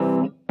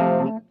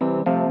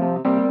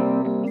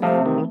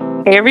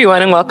Hey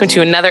everyone, and welcome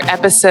to another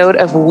episode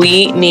of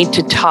We Need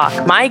to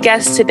Talk. My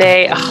guest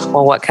today,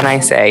 well, what can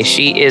I say?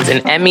 She is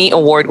an Emmy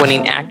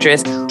award-winning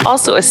actress,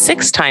 also a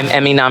 6-time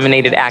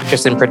Emmy-nominated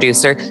actress and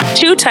producer,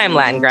 2-time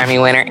Latin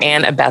Grammy winner,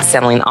 and a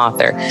best-selling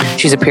author.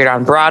 She's appeared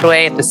on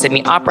Broadway at the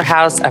Sydney Opera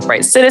House,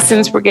 Upright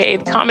Citizens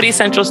Brigade, Comedy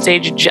Central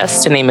Stage,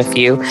 just to name a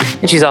few.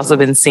 And she's also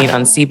been seen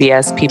on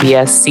CBS,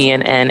 PBS,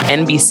 CNN,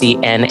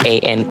 NBC, and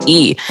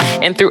A&E.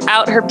 And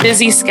throughout her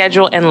busy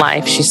schedule and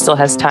life, she still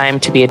has time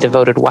to be a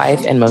devoted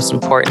wife and, most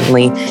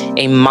importantly,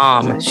 a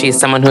mom. She is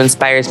someone who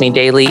inspires me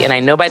daily, and I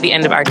know by the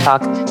end of our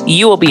talk,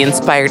 you will be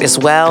inspired as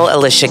well.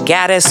 Alicia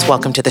Gaddis,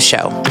 welcome to the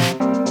show.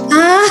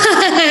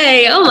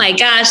 Hi. Oh my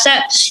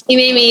gosh, you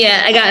made me,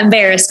 I got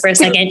embarrassed for a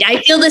second.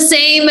 I feel the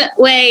same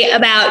way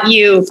about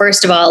you,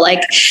 first of all.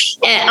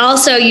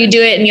 Also you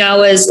do it and you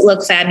always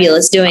look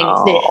fabulous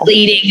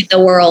leading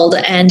the world.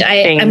 And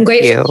I'm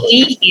grateful to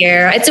be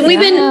here.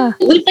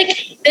 We've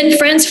been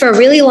friends for a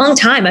really long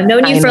time. I've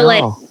known you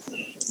for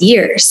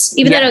years,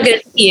 even though I don't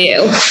get to see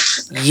you.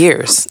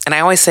 Years. And I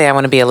always say I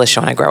want to be Alicia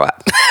when I grow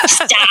up.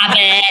 Stop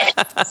it.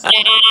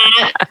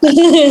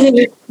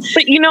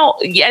 But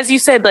as you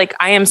said,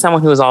 I am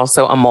someone who is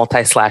also a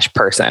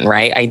multi/person,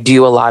 right? I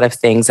do a lot of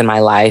things in my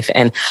life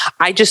and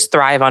I just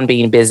thrive on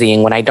being busy.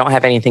 And when I don't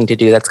have anything to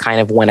do, that's kind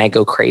of when I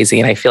go crazy.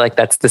 And I feel like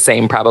that's the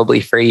same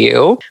probably for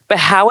you. But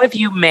how have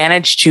you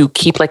managed to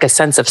keep a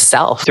sense of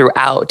self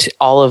throughout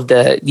all of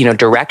the,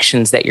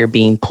 directions that you're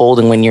being pulled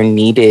and when you're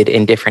needed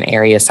in different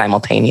areas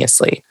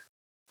simultaneously?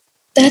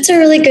 That's a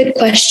really good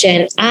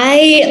question.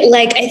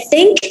 I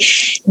think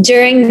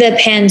during the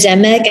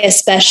pandemic,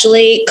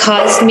 especially,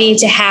 caused me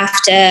to have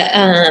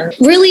to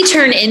really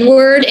turn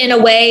inward in a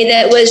way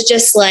that was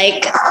just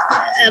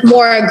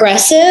more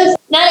aggressive.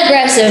 Not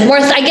aggressive, more,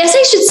 I guess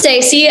I should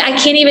say, see, I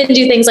can't even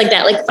do things like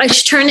that. I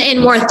should turn in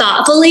more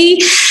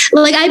thoughtfully.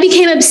 I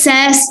became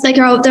obsessed. There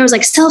was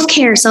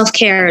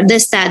self-care,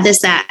 this,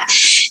 that.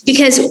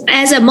 Because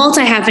as a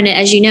multi-hyphenate,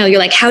 as you know,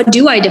 you're how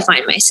do I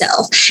define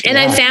myself? And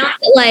I found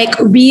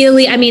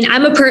really, I'm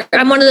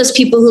one of those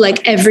people who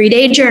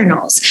everyday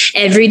journals,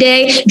 every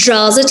day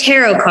draws a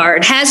tarot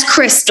card, has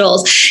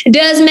crystals,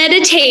 does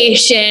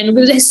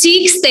meditation,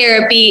 seeks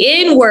therapy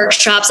in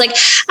workshops.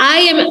 I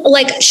am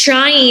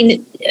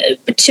trying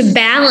to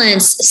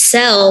balance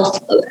self,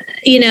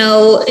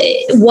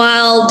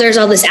 while there's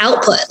all this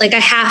output. I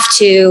have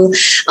to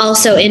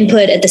also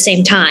input at the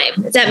same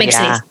time. If that makes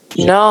sense.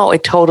 No,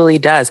 it totally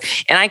does.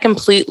 And I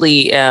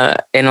completely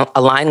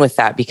align with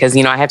that because,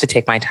 I have to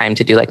take my time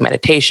to do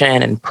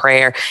meditation and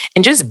prayer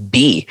and just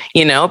be,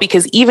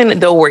 because even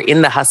though we're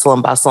in the hustle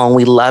and bustle and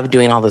we love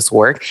doing all this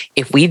work,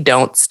 if we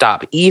don't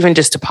stop, even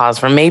just to pause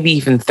for maybe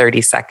even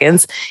 30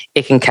 seconds,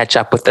 it can catch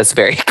up with us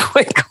very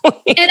quickly.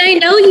 And I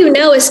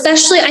know,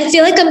 especially, I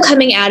feel like I'm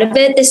coming out of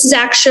it. This is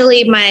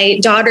actually my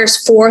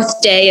daughter's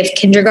 4th day of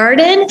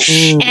kindergarten.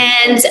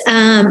 And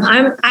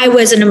I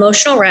was an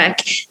emotional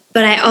wreck.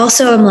 But I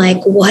also am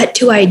what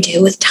do I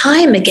do with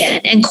time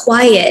again and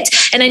quiet?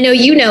 And I know,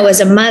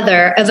 as a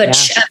mother of a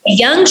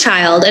young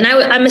child, and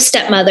I'm a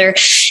stepmother,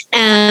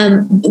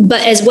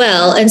 but as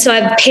well. And so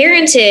I've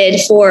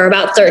parented for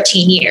about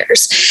 13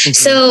 years. Mm-hmm.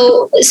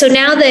 So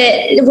now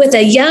that with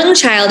a young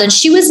child, and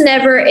she was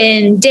never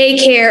in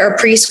daycare or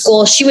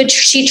preschool,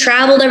 she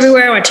traveled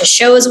everywhere, went to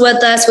shows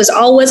with us, was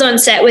always on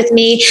set with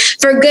me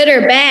for good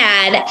or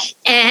bad.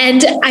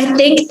 And I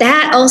think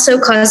that also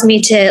caused me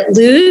to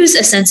lose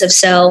a sense of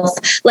self.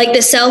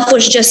 The self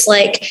was just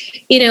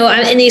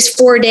in these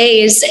 4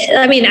 days,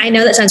 I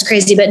know that sounds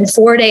crazy, but in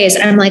 4 days,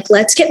 I'm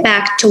let's get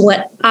back to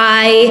what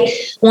I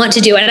want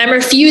to do. And I'm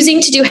refusing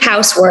to do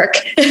housework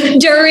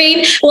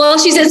while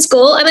she's at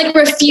school. I'm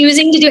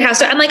refusing to do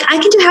housework. I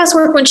can do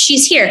housework when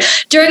she's here.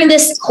 During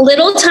this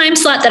little time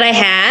slot that I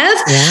have,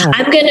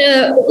 I'm going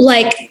to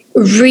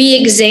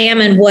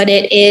re-examine what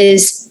it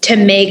is to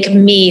make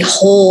me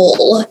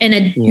whole in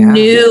a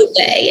new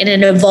way, in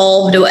an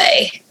evolved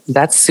way.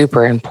 That's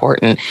super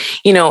important.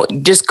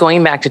 Just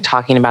going back to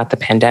talking about the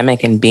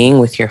pandemic and being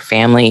with your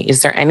family,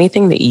 is there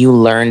anything that you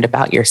learned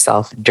about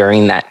yourself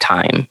during that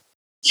time?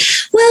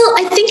 Well,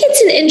 I think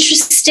it's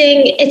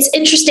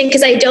interesting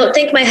because I don't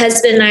think my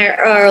husband and I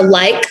are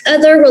like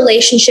other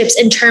relationships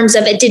in terms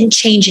of it didn't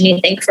change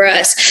anything for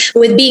us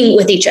with being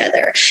with each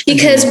other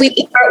because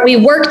we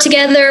work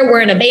together,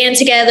 we're in a band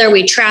together,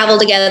 we travel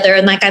together.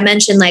 And like I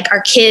mentioned,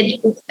 our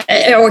kids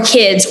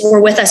were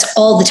with us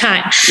all the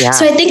time. Yeah.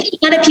 So I think a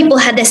lot of people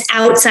had this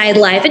outside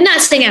life, and not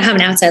saying I have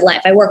an outside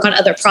life. I work on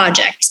other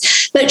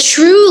projects, but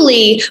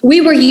truly we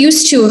were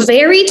used to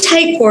very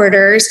tight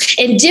quarters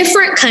in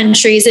different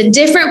countries, in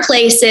different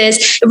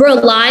places,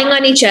 relying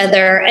on each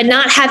other and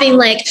not having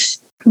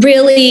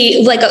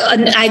really like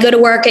I go to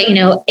work at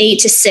 8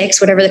 to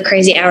 6, whatever the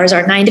crazy hours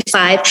are, 9 to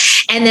 5,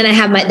 and then I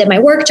have my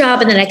work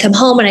job, and then I come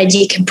home and I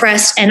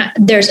decompress, and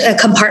there's a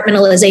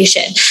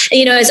compartmentalization.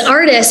 As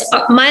artists,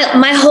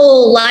 my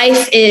whole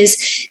life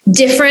is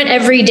different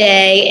every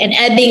day and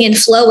ebbing and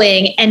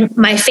flowing, and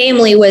my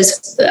family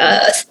was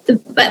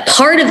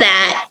part of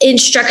that in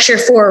structure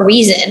for a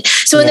reason.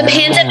 So when the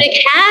pandemic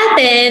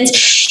happened,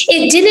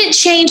 it didn't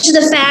change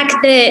the fact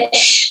that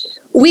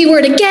we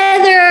were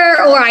together,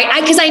 or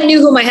because I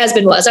knew who my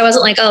husband was. I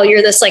wasn't like, oh,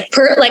 you're this like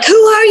who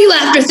are you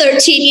after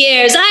 13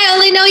 years? I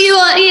only know you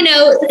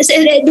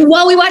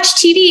while we watch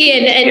TV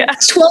and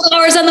 12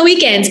 hours on the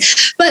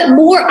weekends. But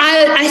more,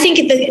 I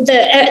think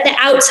the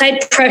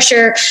outside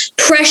pressure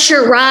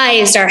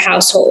pressurized our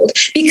household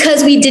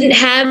because we didn't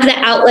have the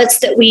outlets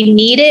that we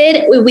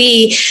needed.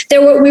 We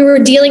were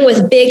dealing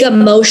with big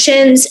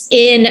emotions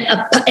in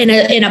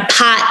a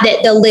pot that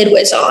the lid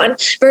was on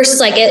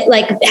versus like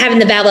having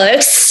the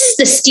valve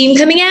the steam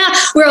coming out.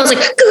 We're always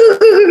like,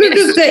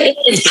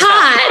 it's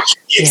hot.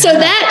 Yeah. So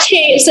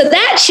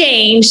that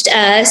changed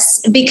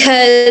us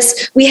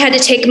because we had to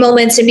take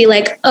moments and be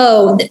like,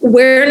 oh,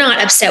 we're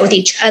not upset with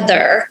each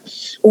other.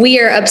 We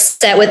are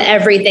upset with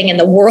everything in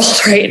the world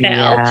right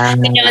now.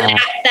 Yeah.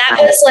 That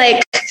was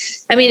like,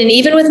 and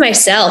even with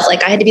myself,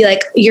 like I had to be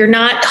like, you're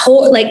not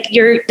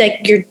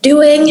you're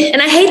doing,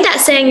 and I hate that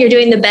saying you're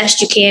doing the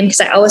best you can, because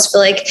I always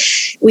feel like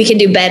we can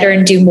do better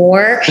and do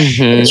more.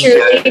 Mm-hmm.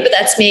 Truly, but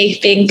that's me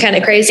being kind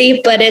of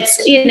crazy. But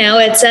it's, we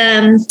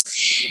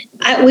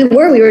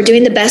were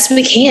doing the best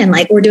we can.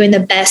 Like we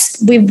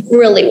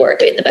really were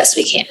doing the best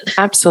we can.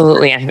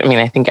 Absolutely.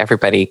 I think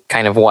everybody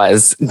kind of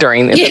was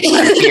during this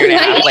year and a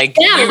half. Like,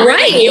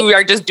 you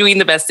are just doing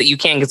the best that you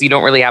can because you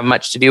don't really have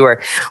much to do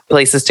or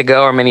places to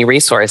go or many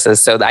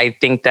resources. So I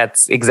think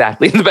that's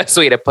exactly the best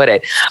way to put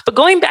it. But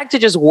going back to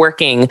just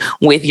working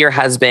with your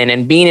husband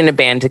and being in a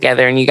band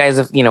together, and you guys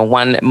have,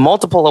 won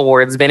multiple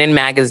awards, been in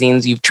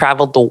magazines, you've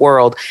traveled the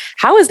world.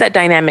 How has that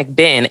dynamic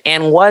been?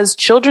 And was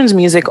children's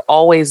music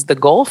always the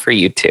goal for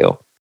you two?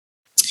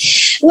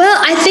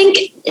 Well, I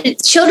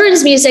think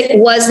children's music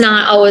was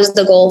not always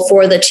the goal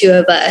for the two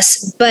of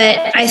us, but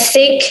I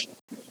think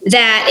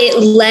that it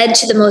led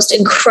to the most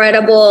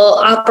incredible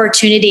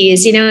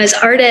opportunities. As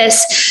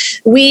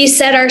artists, we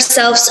set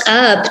ourselves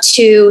up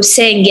to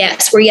saying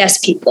yes. We're yes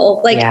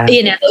people.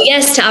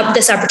 Yes to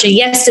this opportunity,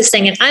 yes to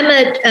sing. And I'm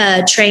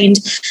a trained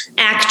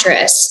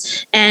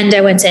actress, and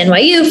I went to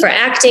NYU for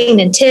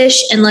acting, and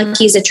Tish and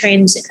Lucky's a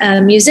trained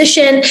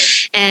musician.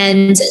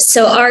 And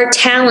so our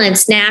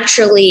talents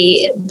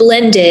naturally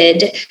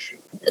blended.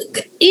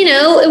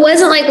 It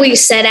wasn't like we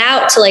set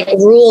out to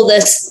rule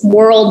this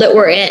world that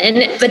we're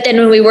in. But then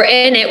when we were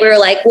in it, we were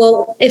like,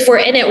 well, if we're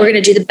in it, we're going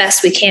to do the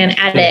best we can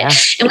at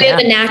it. And we have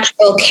a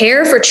natural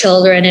care for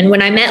children. And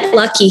when I met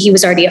Lucky, he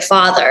was already a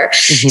father.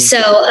 Mm-hmm.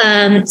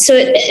 So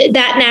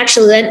that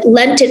naturally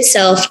lent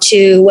itself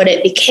to what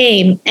it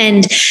became.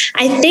 And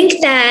I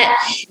think that,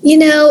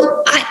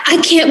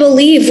 I can't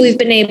believe we've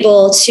been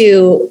able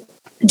to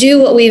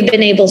do what we've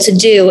been able to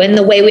do in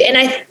the way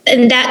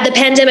and that the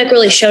pandemic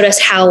really showed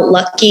us how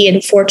lucky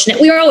and fortunate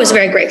we are. Always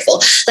very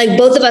grateful. Like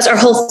both of us, our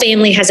whole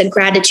family has a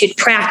gratitude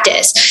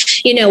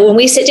practice. When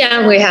we sit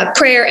down, we have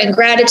prayer and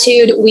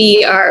gratitude.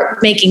 We are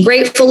making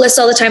grateful lists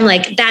all the time.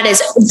 Like that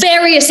is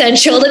very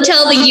essential to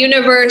tell the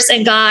universe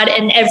and God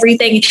and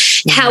everything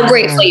how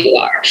grateful you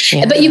are.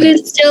 Yeah. But you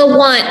can still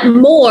want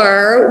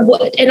more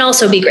and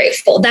also be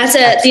grateful. That's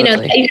you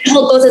can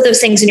hold both of those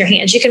things in your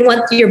hands. You can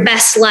want your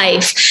best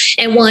life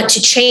and want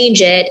to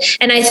change it.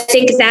 And I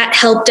think that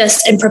helped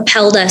us and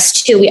propelled us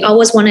too. We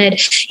always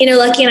wanted,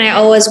 Lucky and I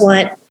always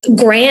want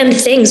grand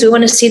things. We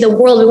want to see the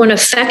world. We want to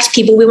affect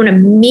people. We want to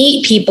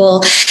meet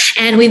people.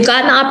 And we've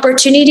gotten the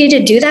opportunity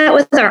to do that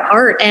with our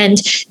art. And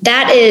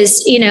that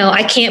is,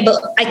 I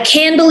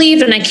can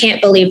believe and I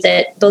can't believe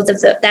that both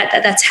of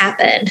that's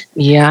happened.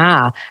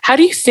 Yeah. How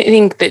do you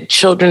think that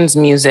children's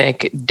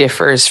music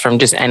differs from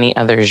just any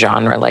other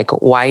genre? Like,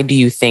 why do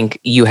you think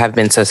you have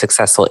been so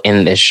successful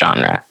in this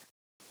genre?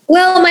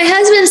 Well, my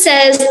husband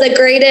says the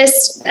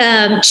greatest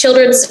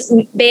children's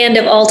band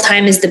of all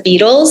time is the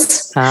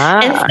Beatles.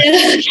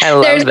 And so I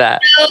love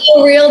that.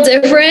 No real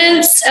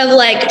difference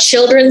of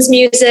children's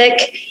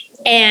music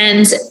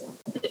and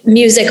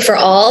music for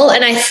all.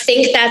 And I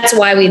think that's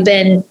why we've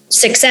been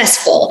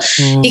successful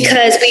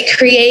because we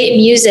create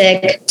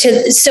music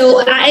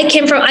so I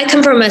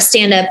come from a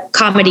stand-up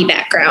comedy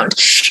background,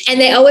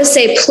 and they always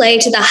say play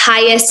to the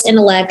highest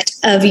intellect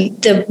of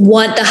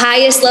the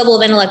highest level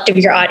of intellect of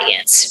your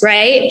audience,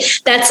 right?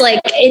 That's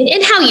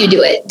in how you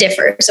do it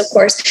differs, of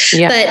course,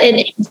 but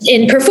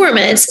in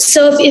performance.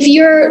 So if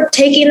you're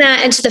taking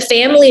that into the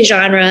family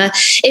genre,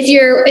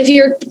 if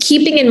you're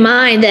keeping in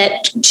mind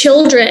that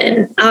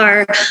children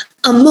are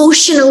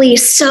emotionally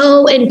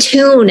so in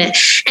tune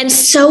and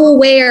so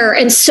aware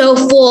and so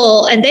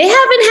full, and they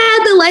haven't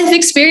had the life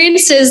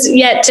experiences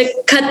yet to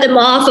cut them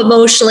off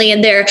emotionally,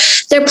 and they're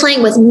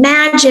playing with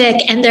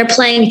magic, and they're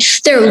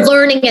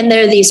learning, and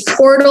they're these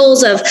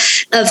portals of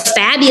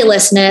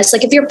fabulousness.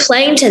 Like if you're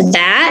playing to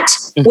that,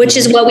 which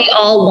is what we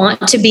all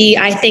want to be,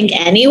 I think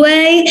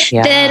anyway,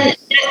 then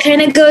that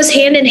kind of goes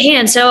hand in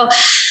hand. So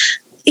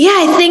yeah,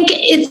 I think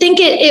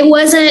it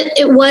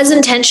was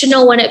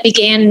intentional when it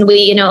began.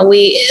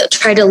 We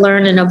tried to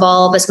learn and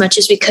evolve as much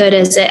as we could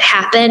as it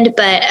happened.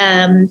 But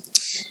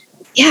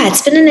yeah,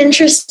 it's been an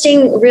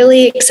interesting,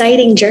 really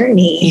exciting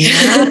journey.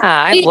 Yeah,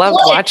 I've loved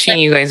watching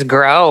you guys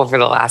grow over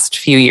the last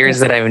few years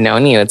that I've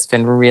known you. It's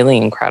been really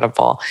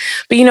incredible.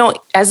 But,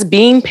 as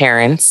being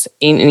parents,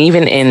 and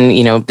even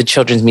in, the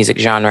children's music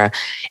genre,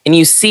 and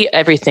you see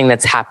everything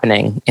that's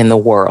happening in the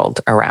world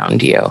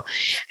around you,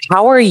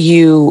 how are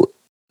you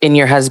and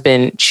your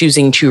husband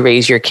choosing to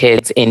raise your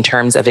kids in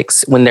terms of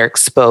when they're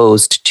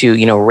exposed to,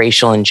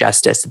 racial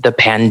injustice, the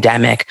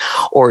pandemic,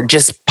 or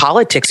just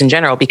politics in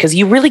general? Because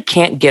you really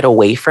can't get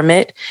away from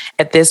it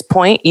at this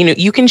point.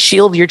 You can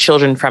shield your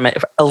children from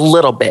it a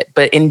little bit,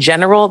 but in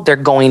general, they're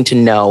going to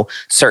know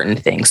certain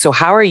things. So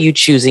how are you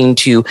choosing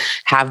to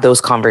have those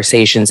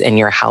conversations in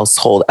your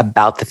household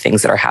about the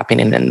things that are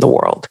happening in the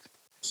world?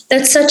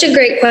 That's such a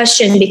great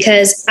question,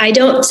 because I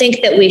don't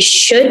think that we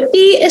should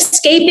be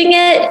escaping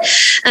it.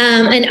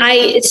 And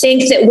I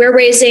think that we're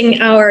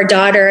raising our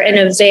daughter in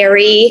a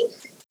very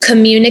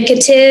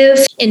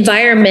communicative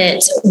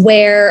environment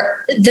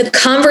where the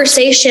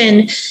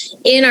conversation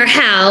in our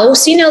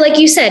house, like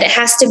you said, it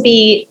has to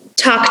be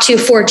talked to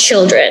for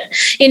children.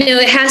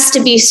 It has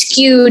to be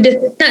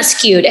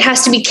it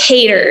has to be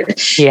catered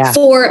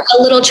for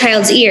a little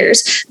child's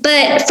ears.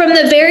 But from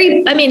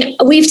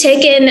we've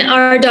taken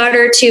our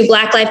daughter to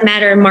Black Lives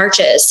Matter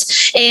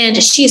marches,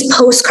 and she's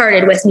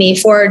postcarded with me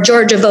for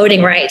Georgia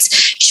voting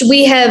rights.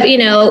 We have,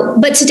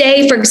 but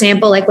today, for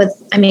example, like with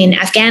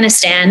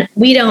Afghanistan,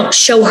 we don't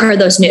show her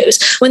those news.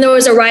 When there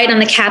was a riot on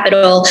the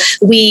Capitol,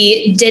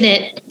 we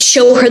didn't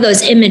show her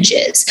those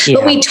images,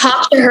 but we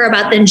talked to her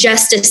about the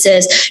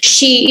injustices.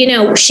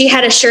 She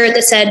had a shirt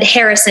that said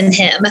Harris and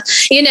him,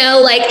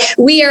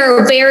 we're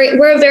a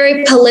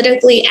very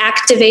politically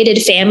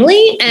activated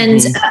family. And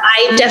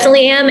I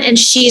definitely am. And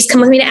she's come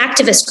with me to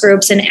activist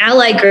groups and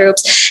ally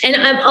groups. And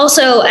I'm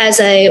also, as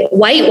a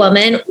white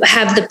woman,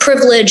 have the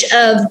privilege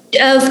of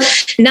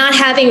not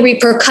having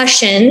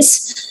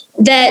repercussions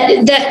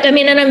and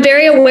I'm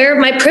very aware of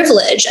my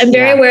privilege. I'm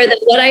very aware that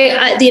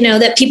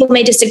that people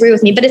may disagree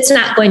with me, but it's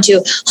not going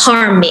to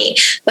harm me.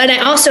 But I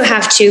also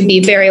have to be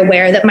very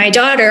aware that my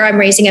daughter, I'm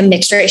raising a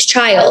mixed race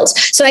child.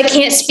 So I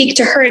can't speak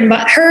to her and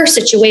her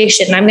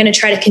situation. I'm going to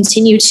try to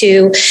continue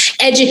to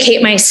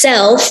educate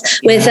myself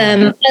with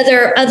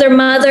other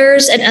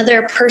mothers and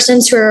other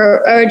persons who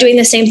are doing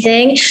the same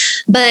thing.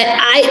 But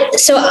I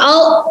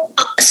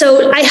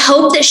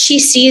hope that she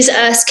sees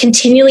us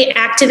continually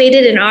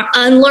activated in our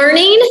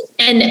unlearning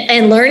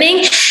and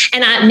learning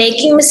and not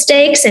making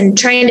mistakes and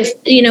trying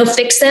to,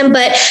 fix them.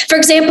 But for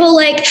example,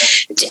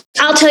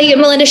 I'll tell you,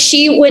 Melinda,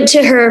 she went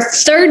to her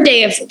third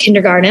day of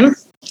kindergarten.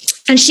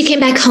 And she came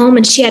back home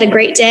and she had a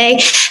great day.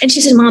 And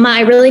she said, Mama,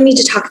 I really need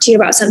to talk to you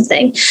about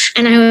something.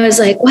 And I was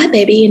like, what,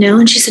 baby?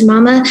 And she said,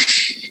 Mama,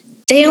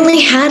 they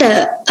only had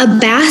a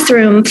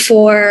bathroom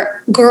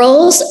for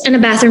girls and a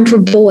bathroom for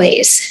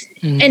boys.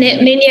 And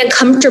it made me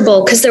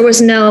uncomfortable because there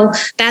was no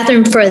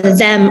bathroom for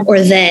them or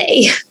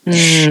they.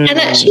 And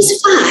that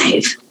she's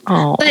 5.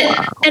 Oh,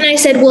 and I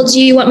said, well,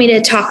 do you want me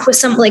to talk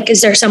with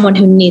is there someone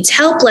who needs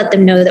help? Let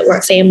them know that we're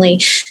a family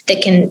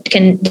that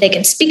they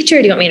can speak to,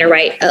 or do you want me to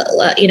write, do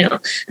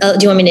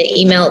you want me to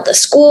email the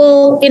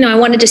school? I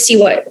wanted to see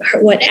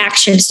what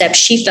action steps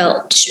she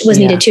felt was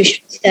needed too.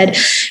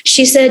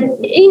 She said,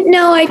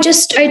 no, I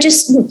just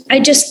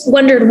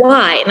wondered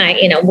why.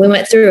 And we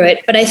went through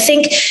it, but I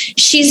think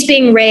she's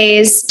being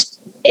raised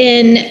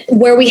in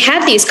where we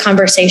have these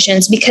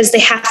conversations because they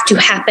have to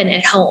happen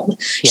at home.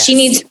 Yes. She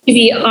needs to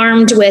be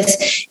armed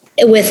with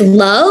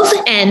love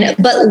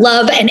but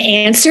love and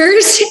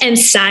answers and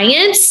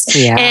science.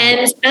 Yeah.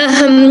 And,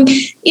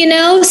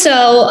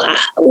 so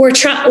we're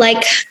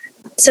trying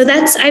so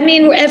that's,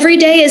 every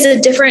day is a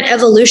different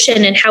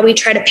evolution in how we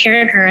try to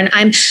parent her. And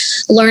I'm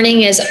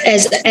learning as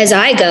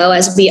I go,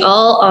 as we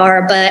all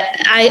are, but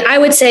I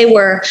would say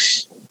we're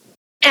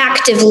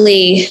active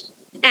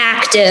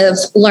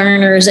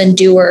learners and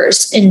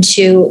doers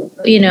into,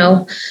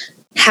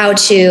 how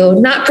to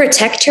not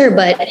protect her,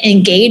 but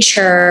engage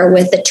her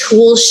with the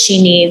tools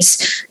she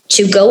needs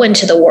to go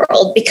into the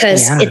world,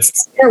 because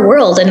it's their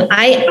world. And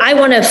I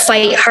want to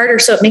fight harder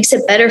so it makes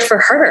it better for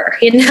her,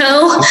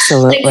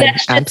 Absolutely.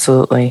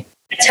 Absolutely.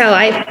 That's how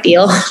I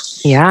feel.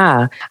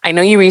 Yeah. I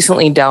know you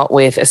recently dealt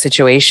with a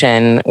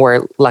situation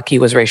where Lucky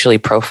was racially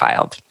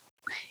profiled.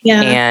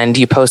 Yeah. And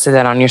you posted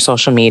that on your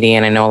social media.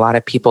 And I know a lot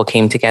of people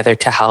came together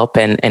to help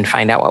and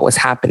find out what was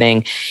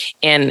happening.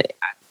 And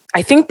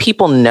I think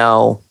people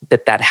know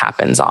that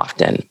happens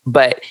often,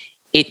 but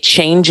it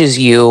changes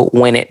you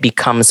when it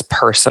becomes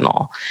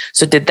personal.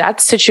 So did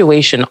that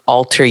situation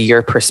alter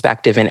your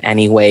perspective in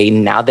any way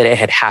now that it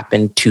had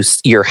happened to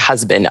your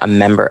husband, a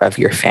member of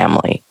your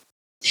family?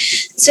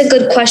 It's a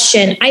good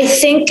question. I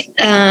think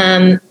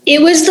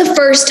it was the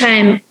first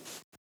time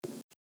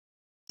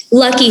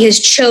Lucky has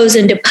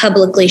chosen to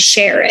publicly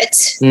share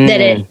it,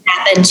 that it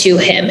happened to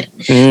him.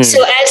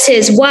 So as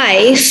his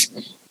wife,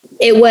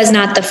 it was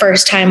not the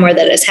first time where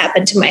that has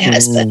happened to my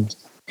husband.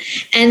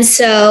 And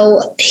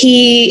so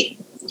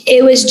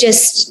it was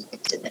just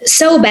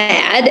so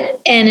bad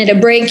and at a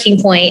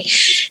breaking point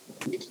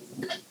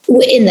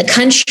in the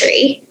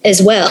country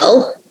as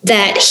well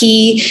that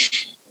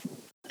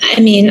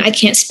I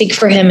can't speak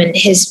for him and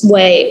his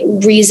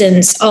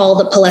reasons, all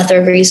the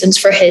plethora of reasons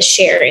for his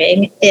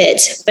sharing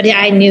it, but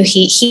I knew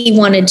he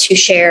wanted to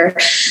share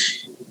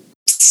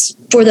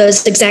for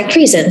those exact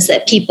reasons,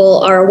 that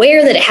people are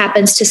aware that it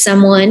happens to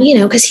someone,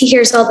 because he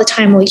hears all the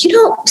time, well, you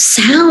don't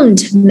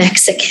sound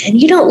Mexican.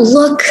 You don't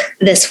look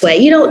this way.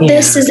 You don't,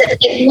 this is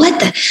what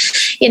the,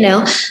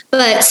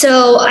 but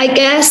so I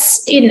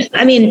guess,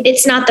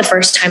 it's not the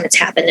first time it's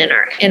happened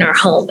in our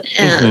home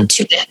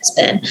to my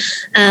husband.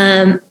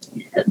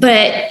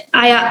 But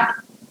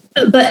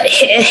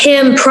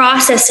him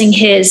processing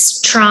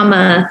his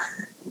trauma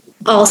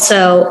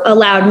also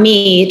allowed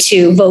me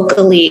to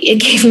it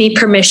gave me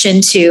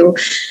permission to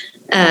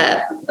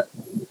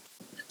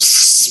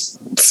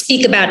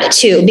speak about it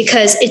too,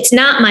 because it's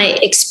not my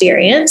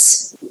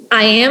experience.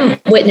 I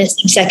am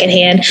witnessing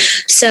secondhand.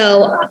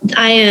 So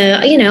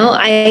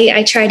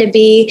I try to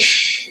be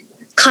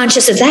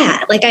conscious of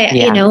that.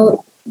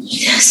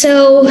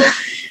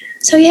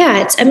 So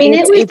yeah,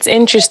 it's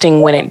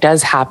interesting when it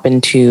does happen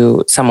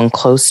to someone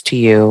close to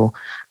you.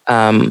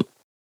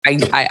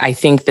 I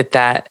think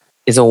that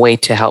is a way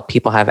to help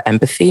people have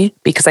empathy,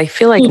 because I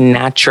feel like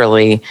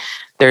naturally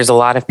there's a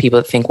lot of people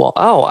that think, well,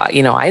 I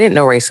didn't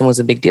know racism was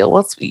a big deal.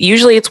 Well,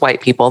 usually it's white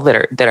people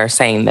that are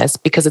saying this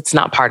because it's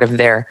not part of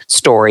their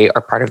story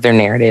or part of their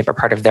narrative or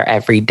part of their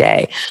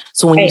everyday.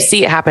 So when you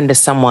see it happen to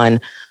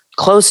someone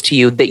close to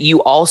you that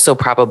you also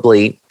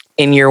probably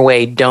in your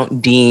way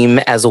don't deem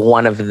as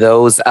one of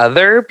those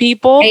other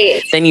people,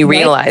 then you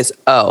realize,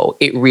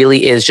 it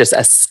really is just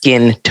a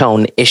skin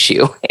tone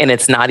issue. And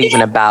it's not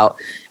even about,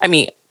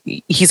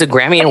 he's a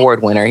Grammy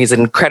Award winner. He's an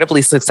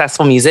incredibly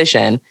successful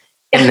musician.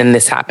 And then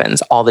this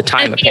happens all the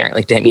time,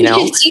 apparently, to him, You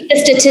can see the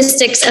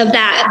statistics of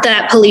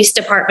that police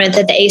department,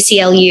 that the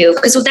ACLU,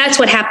 because that's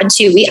what happened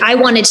too. I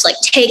wanted to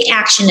take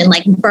action and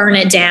burn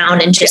it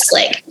down and just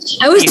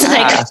I was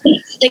like,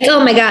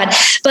 oh my God.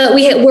 But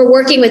we're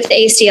working with the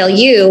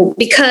ACLU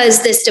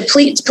because this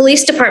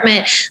police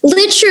department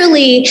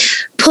literally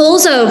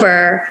pulls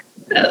over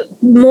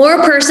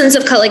more persons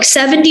of color,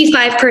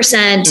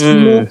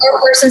 75%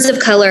 more persons of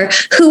color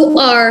who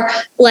are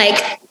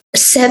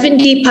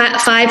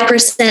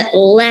 75%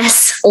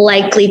 less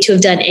likely to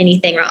have done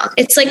anything wrong.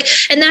 It's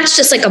and that's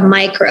just a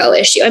micro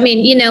issue.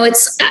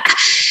 It's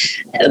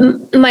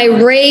my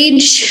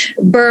rage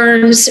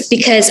burns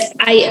because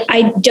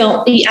I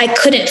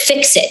couldn't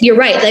fix it. You're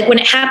right. When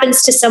it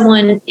happens to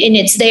someone and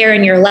it's there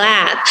in your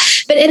lap,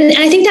 and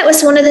I think that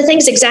was one of the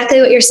things, exactly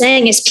what you're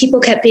saying, is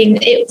people kept being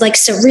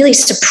really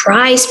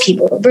surprised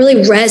people. It really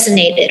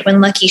resonated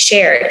when Lucky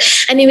shared.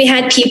 We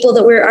had people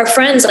that were our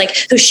friends,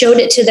 who showed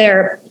it to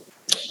their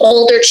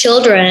older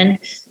children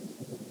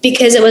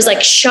because it was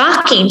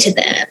shocking to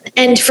them.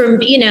 And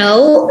from,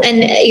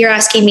 and you're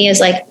asking me as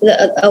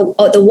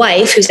the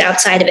wife who's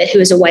outside of it, who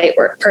is a white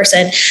work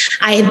person,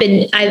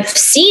 I've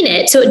seen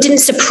it. So it didn't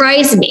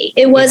surprise me.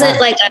 It wasn't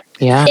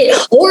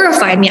it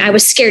horrified me. I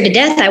was scared to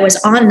death. I was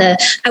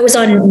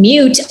on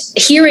mute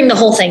hearing the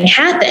whole thing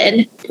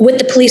happen with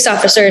the police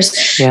officers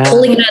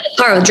pulling him out of the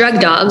car with drug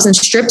dogs and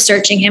strip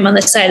searching him on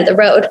the side of the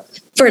road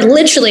for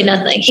literally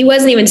nothing. He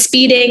wasn't even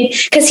speeding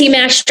because he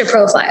matched a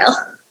profile,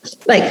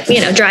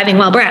 driving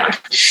while brown.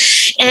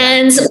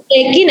 And,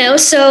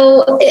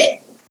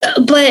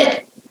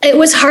 but it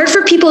was hard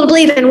for people to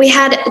believe. And we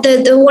had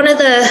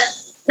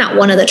not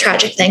one of the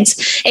tragic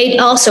things,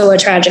 also a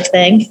tragic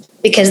thing,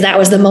 because that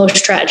was the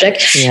most tragic,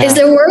 is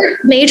there were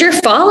major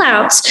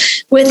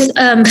fallouts with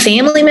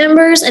family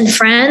members and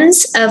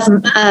friends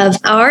of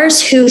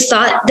ours who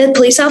thought that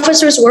police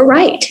officers were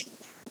right.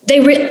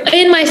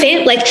 In my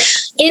family,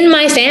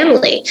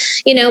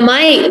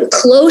 my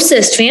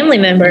closest family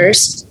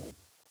members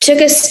took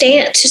a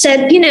stand,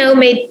 said,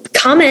 made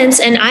comments,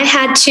 and I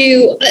had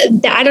to,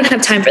 I don't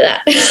have time for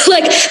that.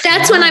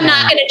 That's when I'm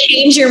not going to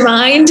change your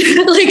mind.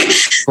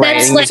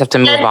 That's you just have to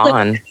move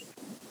on.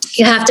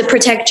 You have to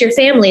protect your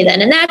family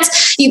then. And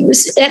that's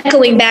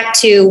echoing back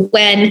to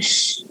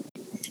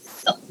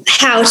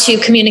how to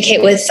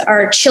communicate with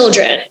our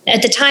children.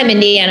 At the time,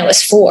 Indiana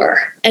was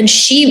 4, and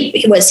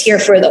she was here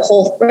for the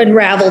whole,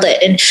 unraveled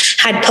it and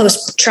had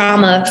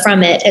post-trauma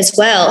from it as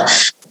well.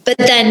 But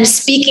then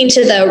speaking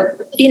to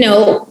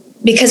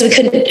because we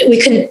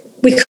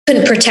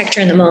couldn't protect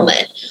her in the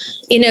moment,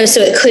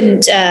 so it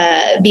couldn't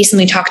be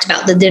something we talked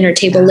about at the dinner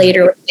table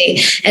later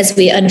as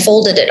we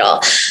unfolded it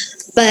all.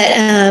 But,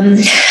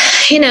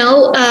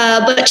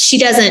 but she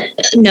doesn't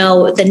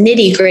know the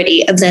nitty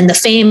gritty of then the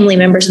family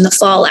members and the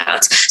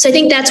fallouts. So I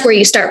think that's where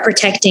you start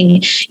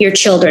protecting your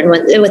children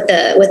with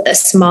the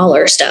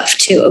smaller stuff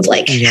too, of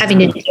like having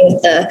to deal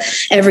with the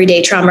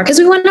everyday trauma. Cause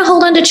we want to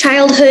hold on to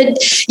childhood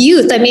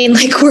youth. I mean,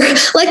 like we're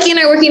Lucky and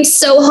I are working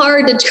so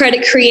hard to try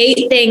to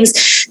create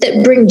things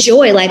that bring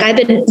joy. Like I've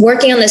been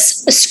working on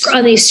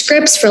these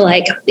scripts for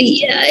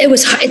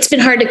it's been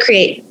hard to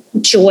create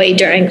joy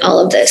during all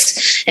of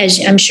this, as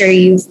I'm sure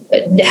you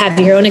have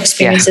your own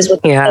experiences with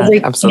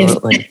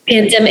absolutely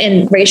pandemic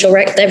and racial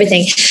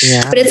everything.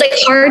 But it's like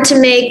hard to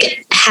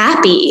make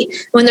happy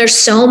when there's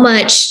so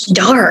much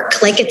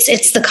dark. Like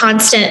it's the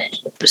constant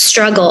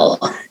struggle.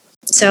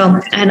 So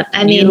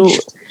I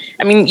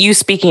mean, you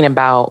speaking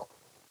about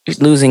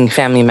losing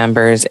family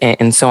members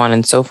and so on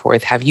and so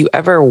forth. Have you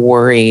ever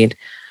worried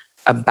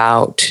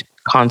about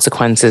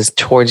consequences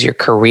towards your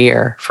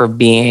career for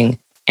being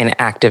an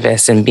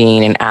activist and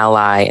being an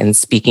ally and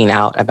speaking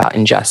out about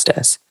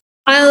injustice?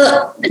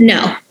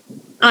 No,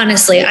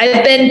 honestly, from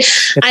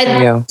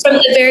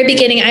the very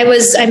beginning, I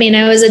was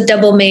a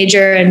double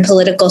major in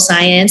political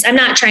science. I'm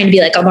not trying to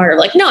be like a martyr,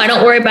 like, no, I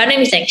don't worry about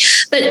anything.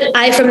 But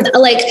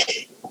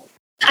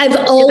I've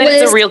always,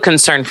 it's a real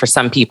concern for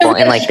some people,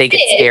 and like they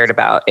get scared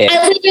about it.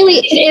 I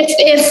literally,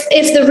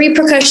 if the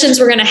repercussions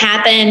were going to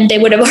happen, they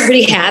would have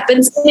already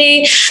happened to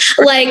me.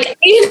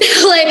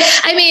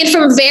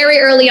 From very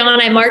early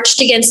on, I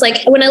marched against,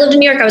 when I lived in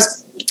New York, I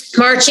was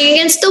marching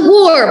against the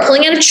war,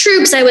 pulling out of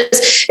troops. I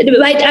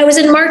was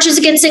in marches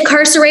against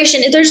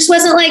incarceration. There just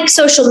wasn't like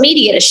social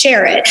media to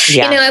share it.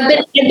 Yeah. I've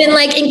been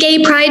like in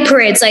gay pride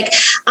parades. Like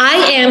I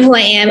am who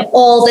I am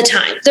all the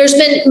time. There's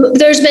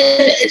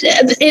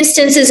been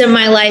instances in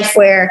my life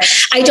where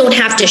I don't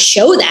have to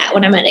show that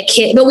when I'm at a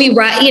kid, but I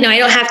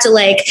don't have to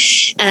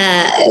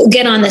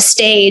get on the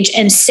stage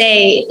and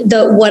say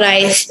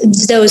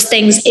those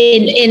things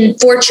in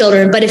for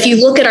children. But if you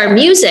look at our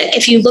music,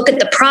 if you look at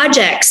the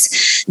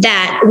projects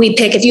that we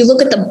pick, if you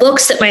look at the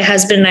books that my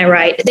husband and I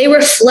write, they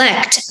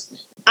reflect,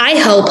 I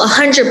hope,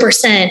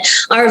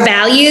 100% our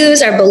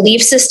values, our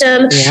belief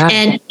system,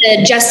 and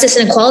the justice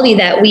and equality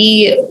that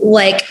we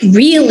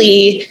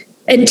really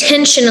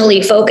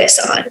intentionally focus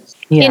on.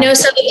 Yeah.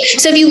 So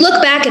if you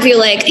look back, if you're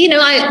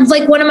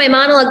one of my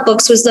monologue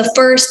books was the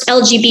first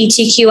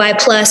LGBTQI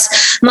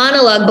plus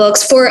monologue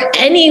books for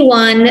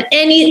anyone,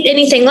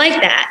 anything like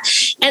that.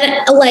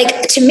 And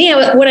to me,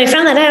 when I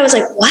found that out, I was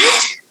like,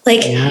 what?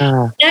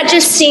 That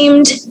just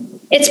seemed,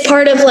 it's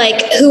part of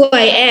who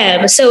I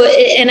am. So,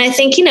 and I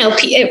think,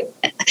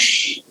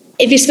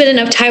 if you spend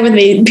enough time with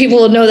me, people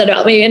will know that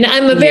about me. And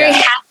I'm a very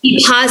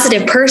happy,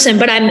 positive person,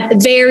 but I'm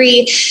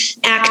very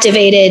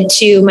activated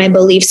to my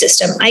belief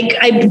system.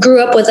 I grew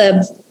up with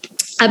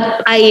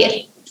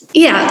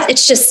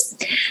it's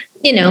just,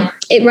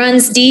 it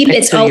runs deep.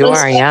 It's always,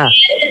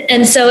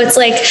 and so it's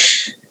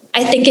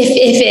I think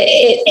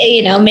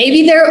if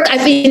maybe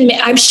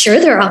I'm sure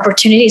there are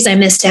opportunities I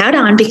missed out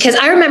on, because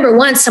I remember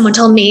once someone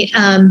told me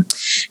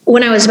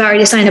when I was about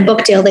ready to sign a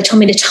book deal, they told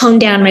me to tone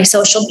down my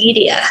social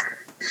media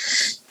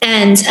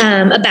and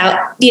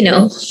about,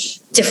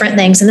 different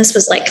things. And this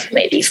was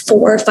maybe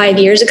 4 or 5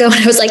 years ago. And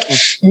I was like,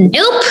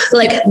 nope,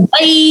 bye.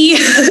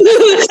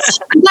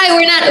 Bye.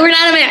 We're not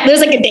a match.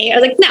 There's a day. I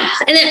was like, no.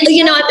 And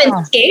then, I've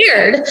been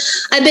scared.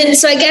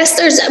 So I guess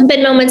there's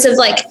been moments of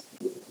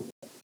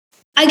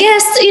I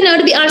guess,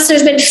 to be honest,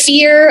 there's been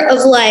fear of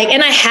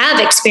and I have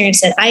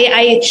experienced it.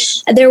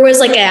 There was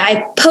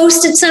I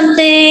posted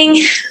something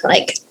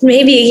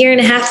maybe a year and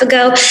a half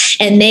ago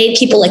and made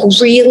people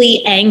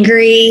really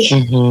angry,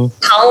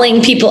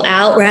 calling people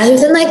out rather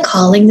than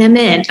calling them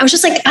in. I was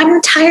just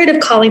I'm tired of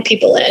calling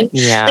people in.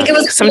 Yeah.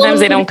 Sometimes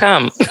they don't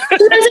come.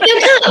 Sometimes they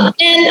don't come.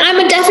 And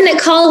I'm a definite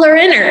caller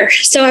inner.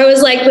 So I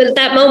was but at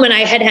that moment I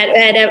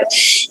had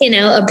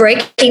a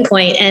breaking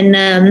point,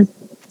 and,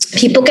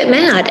 people get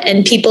mad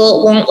and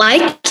people won't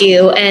like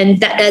you.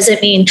 And that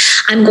doesn't mean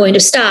I'm going to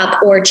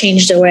stop or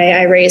change the way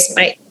I raise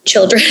my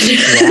children.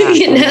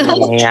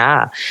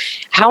 Yeah.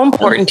 How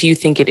important do you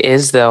think it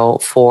is, though,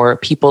 for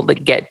people to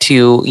get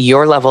to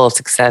your level of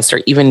success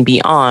or even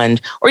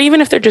beyond, or even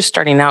if they're just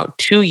starting out,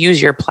 to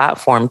use your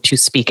platform to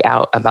speak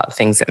out about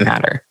things that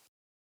matter?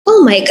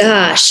 Oh my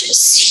gosh,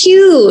 it's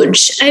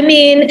huge. I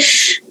mean,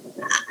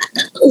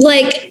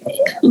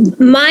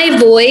 my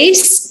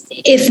voice,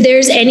 if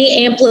there's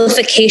any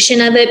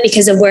amplification of it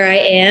because of where I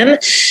am,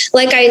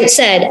 like I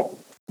said,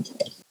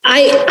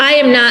 I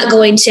am not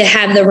going to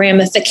have the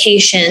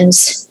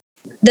ramifications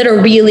that are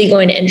really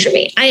going to injure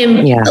me. I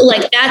am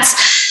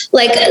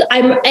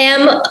I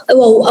am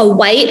a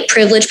white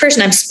privileged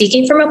person. I'm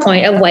speaking from a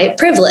point of white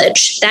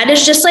privilege. That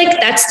is just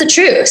that's the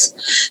truth.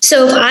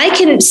 So if I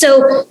can,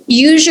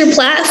 use your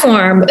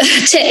platform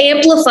to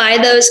amplify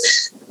those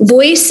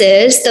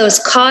voices, those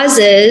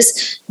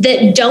causes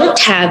that don't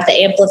have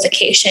the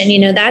amplification,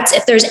 that's,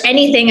 if there's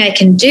anything I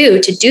can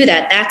do to do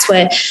that, that's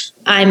what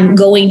I'm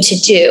going to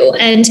do.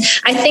 And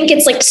I think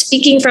it's like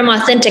speaking from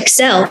authentic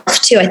self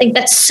too. I think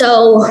that's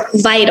so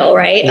vital,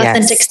 right? Yes.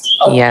 Authentic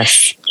self.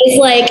 Yes. It's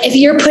like, if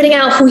you're putting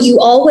out who you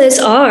always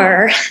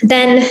are,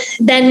 then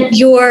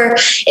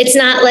it's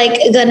not like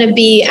going to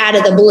be out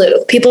of the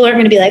blue. People aren't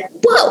going to be like,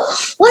 whoa,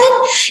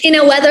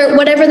 what?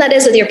 Whatever that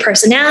is with your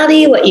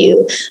personality, what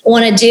you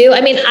want to do.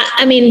 I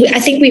mean, I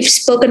think we've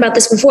spoken about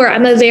this before.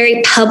 I'm a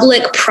very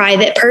public,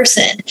 private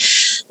person,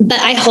 but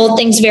I hold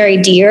things very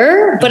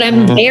dear, but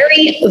I'm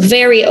very,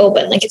 very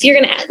open. Like, if you're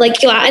going to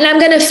and I'm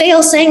going to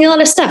fail saying a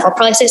lot of stuff. I'll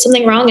probably say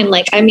something wrong. And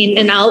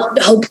I'll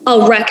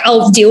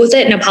deal with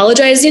it and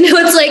apologize.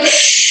 It's like,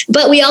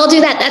 but we all do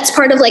that. That's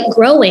part of like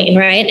growing,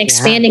 right? And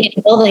expanding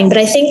and building. But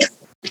I think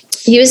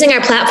using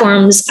our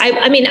platforms, I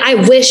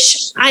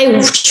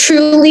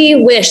truly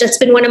wish, that's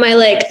been one of my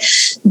like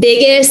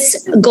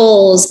biggest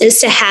goals, is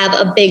to have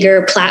a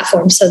bigger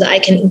platform so that I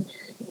can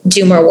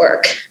do more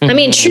work. I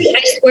mean, truly,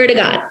 I swear to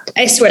God,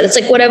 that's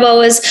like what I've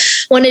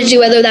always wanted to do,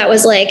 whether that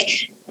was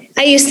like,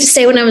 I used to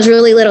say when I was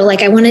really little,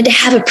 like I wanted to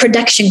have a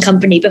production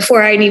company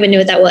before I even knew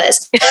what that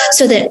was,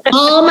 so that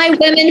all my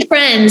women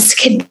friends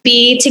could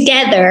be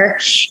together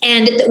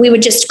and we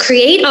would just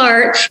create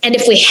art. And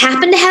if we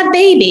happen to have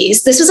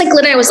babies, this was like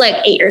when I was like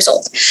 8 years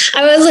old,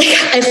 I was like,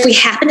 if we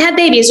happen to have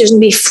babies, there's gonna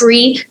be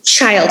free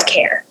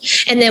childcare,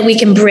 and then we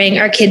can bring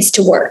our kids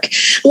to work.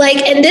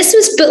 And this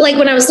was, but like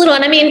when I was little,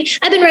 and I mean,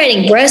 I've been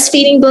writing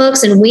breastfeeding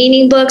books and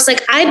weaning books.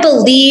 Like, I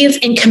believe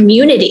in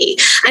community.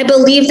 I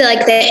believe that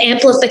like the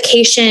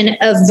amplification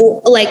of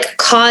like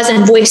cause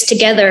and voice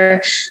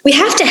together, we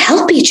have to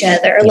help each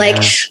other.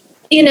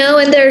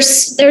 And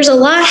there's a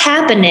lot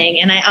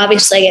happening, and I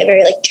obviously get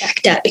very like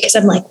jacked up because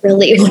I'm like,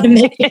 really want to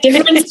make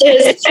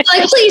differences.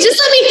 Like, please just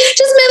let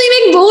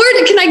me make more.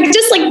 Can I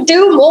just like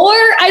do more?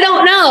 I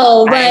don't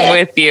know. But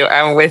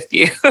I'm with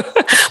you.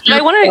 But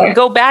I want to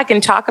go back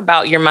and talk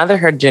about your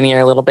motherhood journey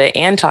a little bit,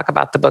 and talk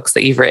about the books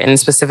that you've written,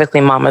 specifically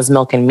Mama's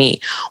Milk and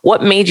Me.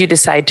 What made you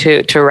decide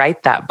to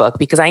write that book?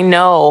 Because I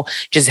know,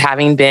 just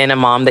having been a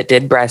mom that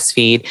did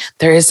breastfeed,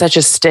 there is such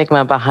a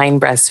stigma behind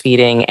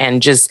breastfeeding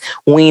and just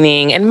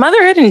weaning and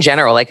motherhood in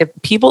general. Like, if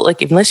people,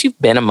 like, unless you've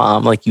been a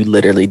mom, like, you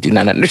literally do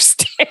not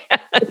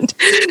understand.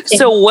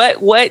 So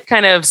what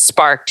kind of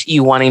sparked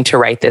you wanting to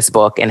write this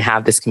book and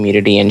have this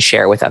community and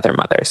share with other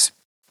mothers?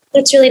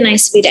 That's really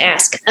nice of you to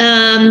ask.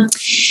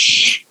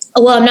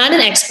 Well, I'm not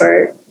an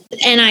expert,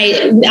 and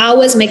I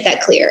always make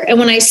that clear. And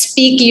when I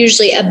speak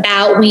usually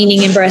about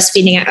weaning and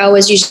breastfeeding, I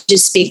always usually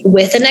speak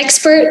with an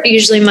expert,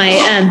 usually my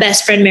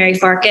best friend, Mary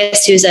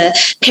Farkas, who's a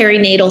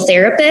perinatal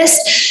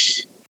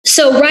therapist.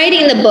 So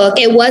writing the book,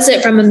 it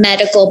wasn't from a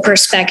medical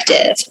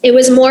perspective. It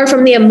was more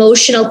from the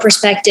emotional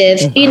perspective.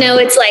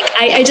 It's like,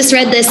 I just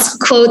read this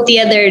quote the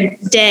other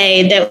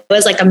day that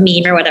was like a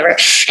meme or whatever.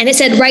 And it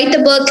said, write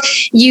the book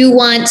you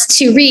want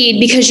to read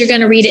because you're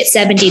going to read it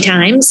 70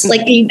 times.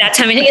 Like, that's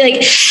how many,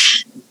 like,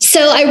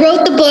 so I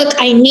wrote the book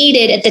I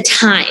needed at the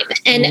time.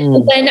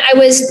 And when I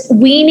was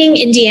weaning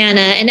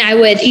Indiana, and I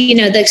would,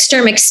 the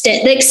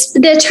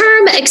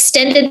term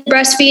extended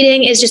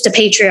breastfeeding is just a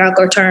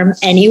patriarchal term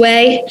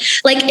anyway.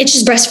 Like, it's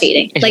just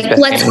breastfeeding.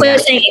 Let's quit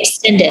saying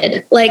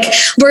extended. Like,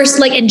 versus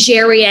like in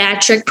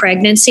geriatric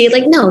pregnancy.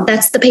 Like, no,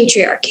 that's the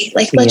patriarchy.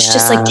 Like, let's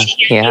just like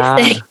take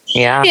everything.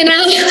 Yeah.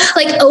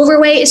 Like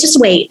overweight, it's just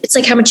weight. It's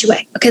like how much you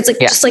weigh. Okay. It's like,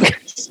 just like,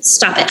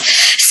 stop it.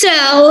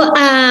 So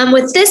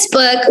with this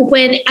book,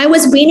 when I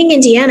was weaning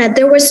Indiana,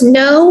 there was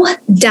no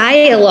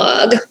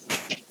dialogue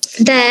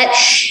that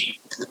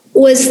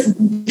was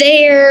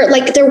there.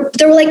 Like there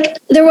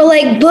were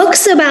like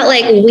books about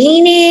like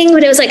weaning,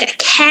 but it was like a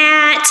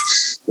cat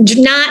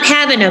not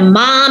having a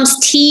mom's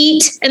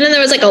teat, and then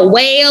there was like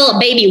a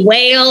baby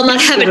whale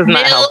not having milk.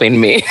 Not helping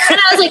me. And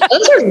I was like,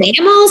 those are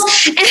mammals,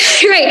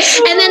 right?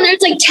 And then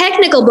there's like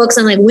technical books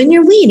on like when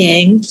you're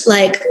weaning,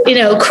 like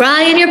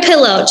cry in your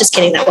pillow. Just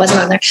kidding, that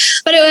wasn't on there,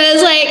 but it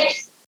was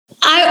like.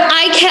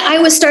 I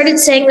was started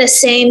saying the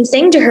same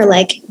thing to her,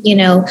 like,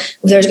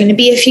 there's going to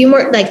be a few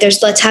more, like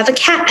let's have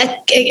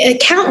a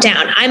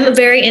countdown. I'm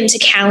very into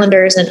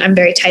calendars, and I'm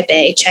very type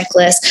A,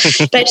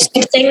 checklist, but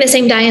just saying the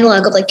same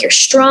dialogue of like, you're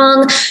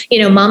strong,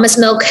 Mama's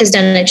Milk has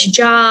done its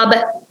job.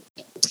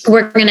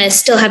 We're going to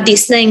still have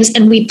these things.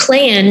 And we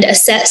planned a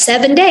set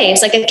 7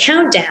 days, like a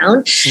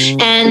countdown.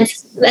 And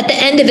at the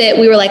end of it,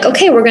 we were like,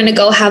 okay, we're going to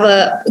go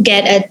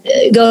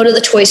go to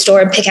the toy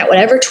store and pick out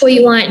whatever toy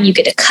you want. And you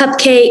get a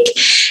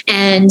cupcake,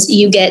 and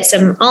you get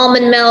some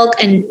almond milk,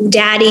 and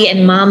daddy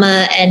and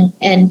mama and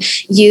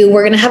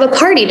we're going to have a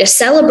party to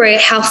celebrate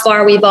how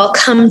far we've all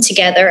come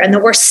together, and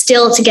that we're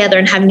still together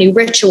and have a new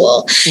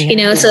ritual, so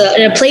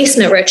a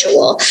placement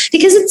ritual,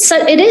 because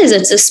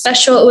it's a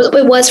special,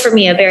 it was for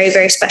me a very,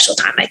 very special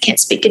time. I can't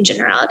speak in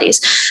generalities,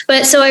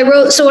 but so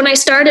when I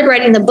started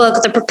writing the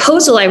book, the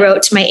proposal I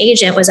wrote to my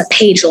agent was a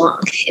page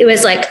long. It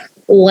was like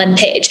 1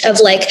 page of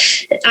like,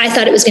 I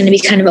thought it was going to be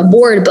kind of a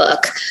board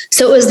book.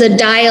 So it was the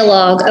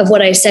dialogue of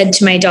what I said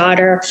to my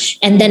daughter.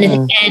 And then at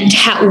the end,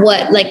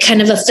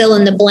 kind of a fill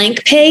in the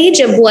blank page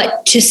of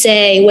what to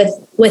say with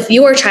with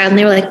your child, and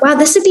they were like, wow,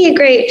 this would be a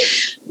great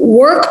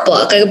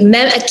workbook,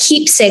 a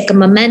keepsake, a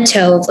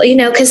memento,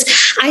 because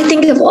I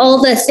think of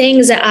all the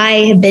things that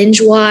I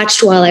binge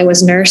watched while I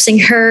was nursing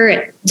her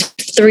at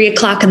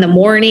 3:00 in the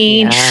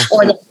morning,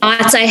 or the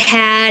thoughts I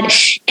had.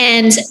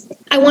 And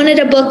I wanted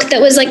a book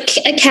that was like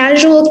a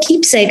casual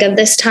keepsake of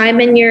this time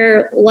in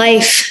your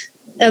life,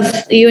 of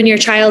you and your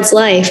child's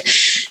life,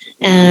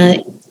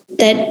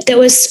 that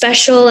was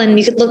special, and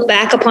you could look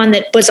back upon,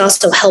 that was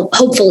also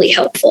hopefully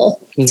helpful.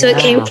 Yeah. So it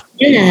came from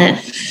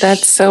that.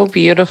 That's so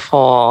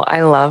beautiful.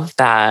 I love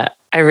that.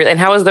 And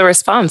how was the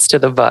response to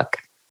the book?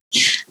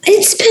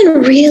 It's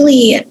been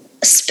really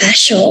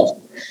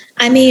special.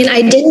 I mean,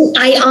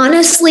 I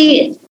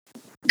honestly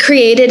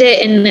created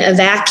it in a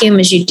vacuum,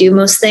 as you do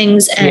most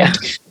things. And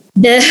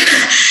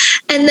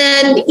and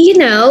then,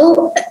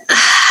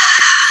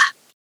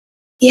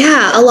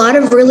 a lot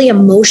of really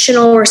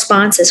emotional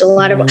responses. A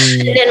lot of, and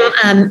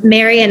then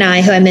Mary and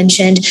I, who I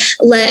mentioned,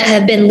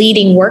 have been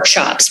leading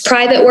workshops,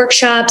 private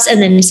workshops,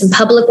 and then some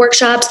public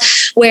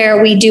workshops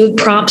where we do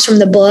prompts from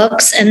the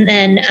books. And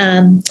then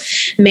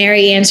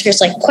Mary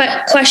answers like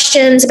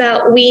questions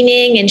about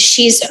weaning. And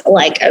she's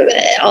like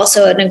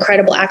also an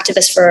incredible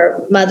activist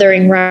for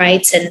mothering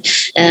rights. And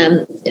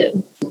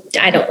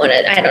I don't know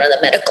the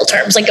medical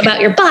terms, like about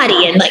your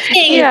body and like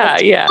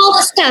all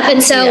the stuff.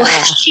 And so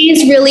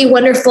she's really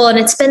wonderful. And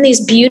it's been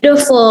these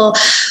beautiful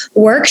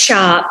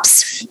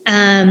workshops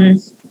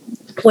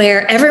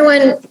where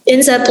everyone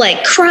ends up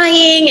like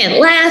crying and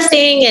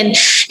laughing.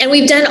 And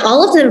we've done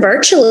all of them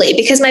virtually,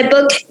 because my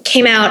book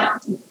came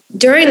out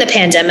during the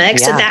pandemic.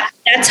 So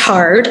that's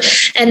hard.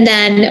 And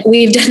then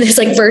we've done this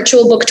like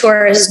virtual book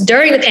tours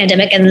during the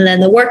pandemic, and then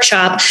the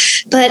workshop.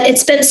 But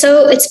it's been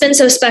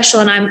so special.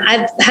 And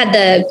I've had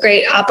the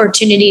great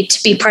opportunity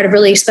to be part of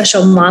really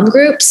special mom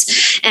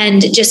groups,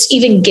 and just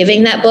even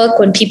giving that book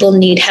when people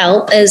need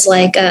help is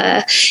like,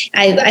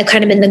 I've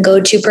kind of been the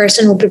go-to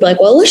person when people are like,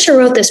 well, Alicia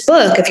wrote this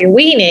book if you're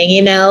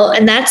weaning,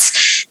 and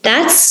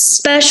that's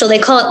special. They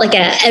call it like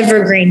an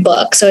evergreen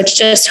book. So it's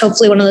just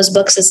hopefully one of those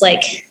books is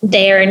like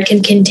there and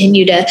can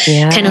continue to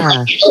kind of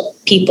like help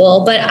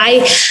people. But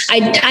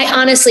I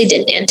honestly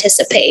didn't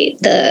anticipate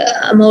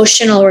the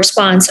emotional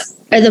response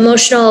or the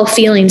emotional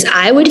feelings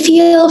I would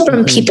feel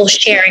from people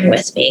sharing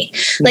with me.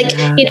 Like,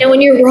 when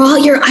you're raw,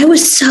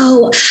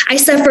 I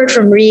suffered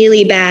from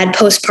really bad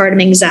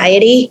postpartum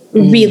anxiety,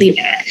 really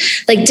bad.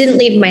 Like, didn't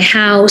leave my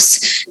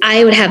house.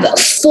 I would have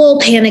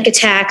full panic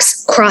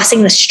attacks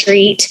crossing the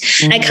street.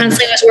 I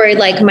constantly was worried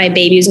like my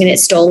baby was going to get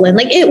stolen.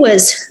 Like, it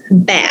was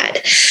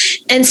bad.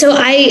 And so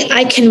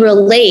I can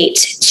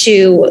relate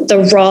to the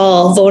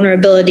raw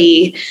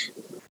vulnerability,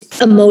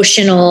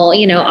 emotional,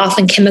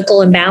 often chemical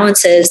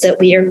imbalances that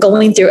we are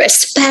going through,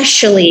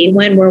 especially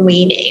when we're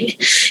weaning.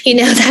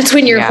 That's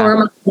when your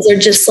hormones are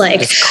just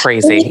like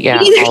crazy.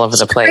 All over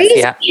the place.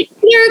 Crazy.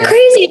 You're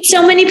crazy.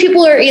 So many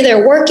people are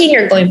either working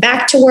or going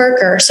back to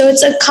work, so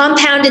it's a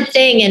compounded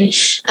thing. And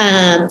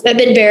I've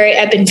been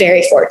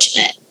very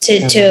fortunate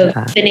to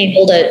have been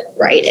able to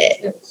write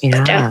it.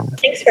 Yeah.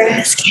 Thanks for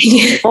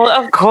asking. Well,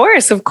 of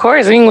course.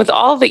 I mean, with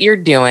all that you're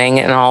doing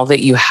and all that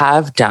you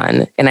have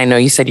done, and I know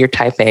you said you're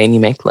type A and you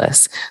make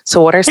lists.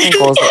 So what are some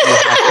goals that you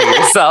have for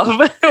yourself?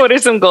 What are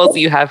some goals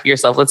that you have for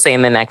yourself, let's say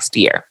in the next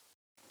year?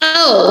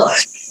 Oh,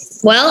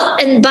 well,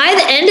 and by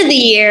the end of the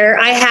year,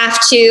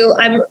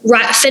 I'm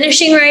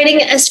finishing writing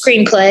a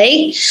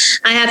screenplay.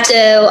 I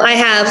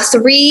have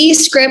 3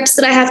 scripts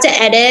that I have to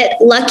edit.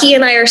 Lucky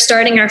and I are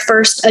starting our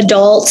first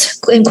adult,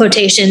 in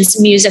quotations,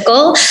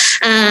 musical.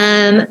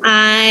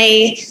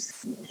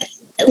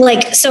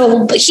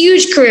 So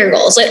huge career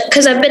goals,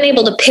 because I've been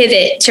able to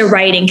pivot to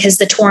writing because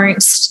the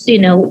touring's,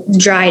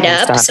 dried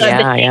up. So I've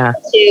been able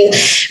to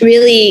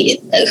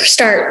really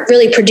start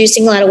really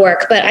producing a lot of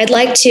work, but I'd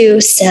like to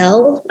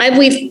sell. I've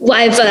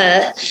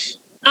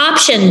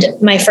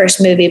optioned my first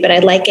movie, but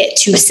I'd like it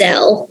to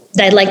sell.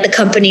 I'd like the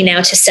company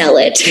now to sell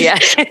it. Yeah.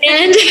 And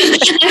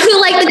I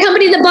would like the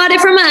company that bought it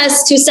from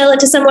us to sell it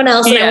to someone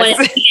else. And I want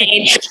it to be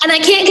made. And I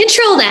can't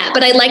control that,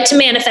 but I'd like to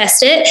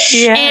manifest it.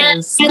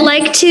 Yes. And I'd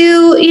like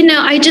to,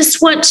 I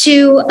just want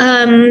to,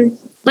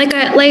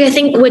 I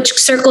think, which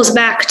circles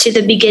back to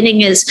the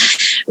beginning, is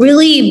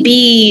really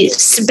be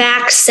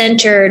back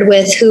centered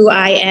with who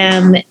I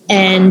am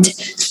and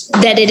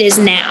that it is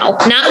now,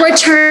 not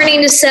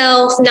returning to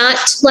self, not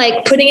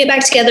like putting it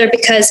back together,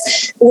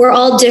 because we're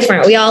all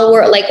different. We're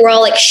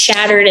all like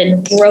shattered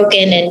and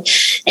broken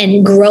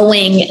and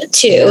growing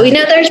too.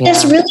 There's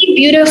this really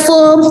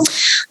beautiful,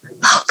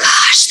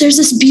 there's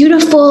this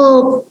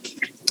beautiful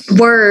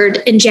word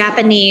in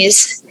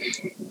Japanese,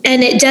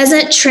 and it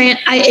doesn't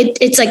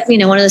it's like,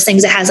 one of those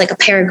things that has like a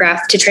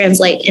paragraph to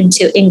translate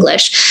into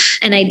English,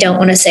 and I don't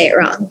want to say it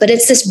wrong, but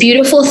it's this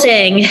beautiful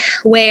thing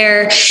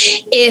where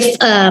if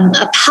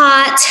a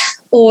pot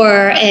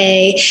or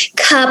a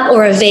cup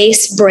or a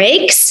vase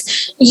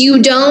breaks,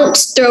 you don't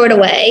throw it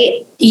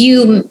away.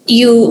 You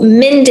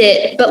mend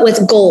it, but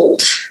with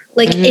gold.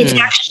 Like it's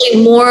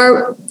actually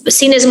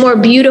seen as more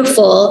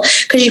beautiful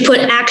because you put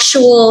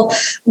actual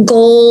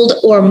gold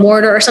or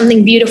mortar or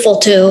something beautiful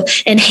to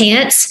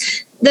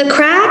enhance the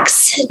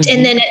cracks,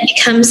 and then it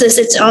becomes this.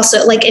 It's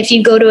also like if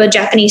you go to a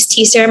Japanese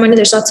tea ceremony,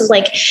 there's lots of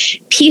like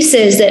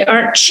pieces that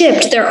aren't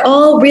chipped. They're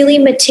all really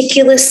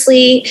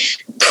meticulously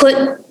put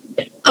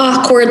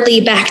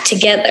awkwardly back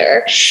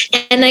together.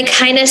 And I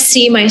kind of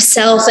see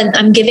myself, and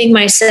I'm giving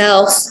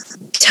myself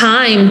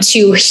time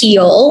to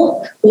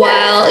heal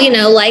while,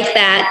 like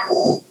that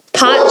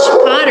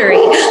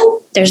pottery.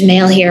 There's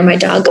mail here. My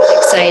dog got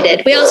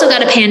excited. We also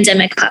got a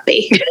pandemic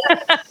puppy.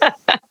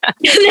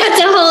 That's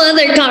a whole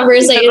other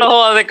conversation.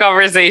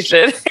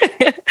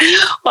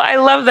 Well, I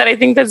love that. I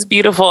think that's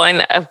beautiful.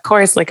 And of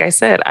course, like I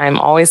said, I'm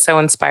always so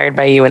inspired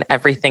by you and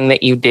everything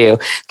that you do.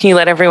 Can you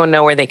let everyone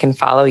know where they can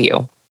follow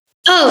you?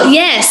 Oh,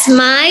 yes.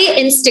 My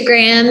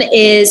Instagram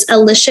is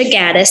Alicia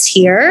Gaddis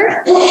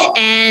here,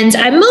 and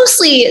I'm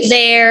mostly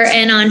there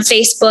and on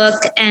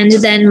Facebook. And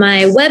then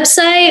my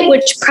website,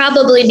 which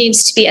probably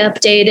needs to be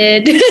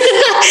updated,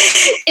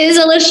 is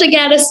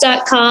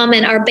aliciagaddis.com.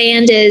 And our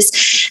band is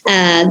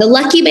the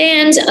Lucky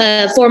Band,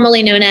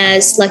 formerly known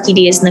as Lucky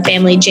D is in the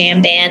Family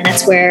Jam Band.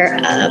 That's where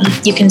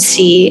you can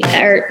see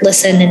or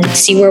listen and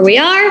see where we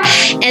are.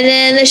 And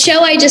then the show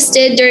I just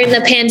did during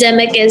the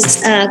pandemic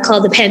is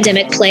called The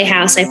Pandemic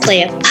Playhouse. I play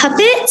a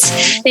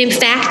puppet named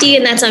Facty,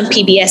 and that's on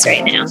PBS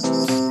right now.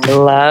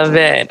 Love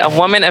it. A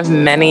woman of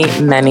many,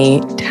 many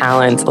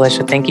talents.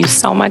 Alicia, thank you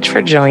so much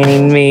for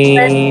joining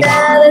me.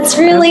 That's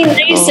really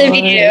nice of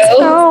you.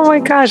 Oh my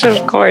gosh,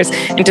 of course.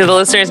 And to the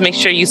listeners, make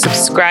sure you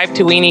subscribe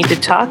to We Need to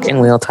Talk, and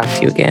we'll talk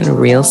to you again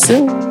real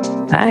soon.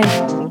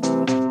 Bye.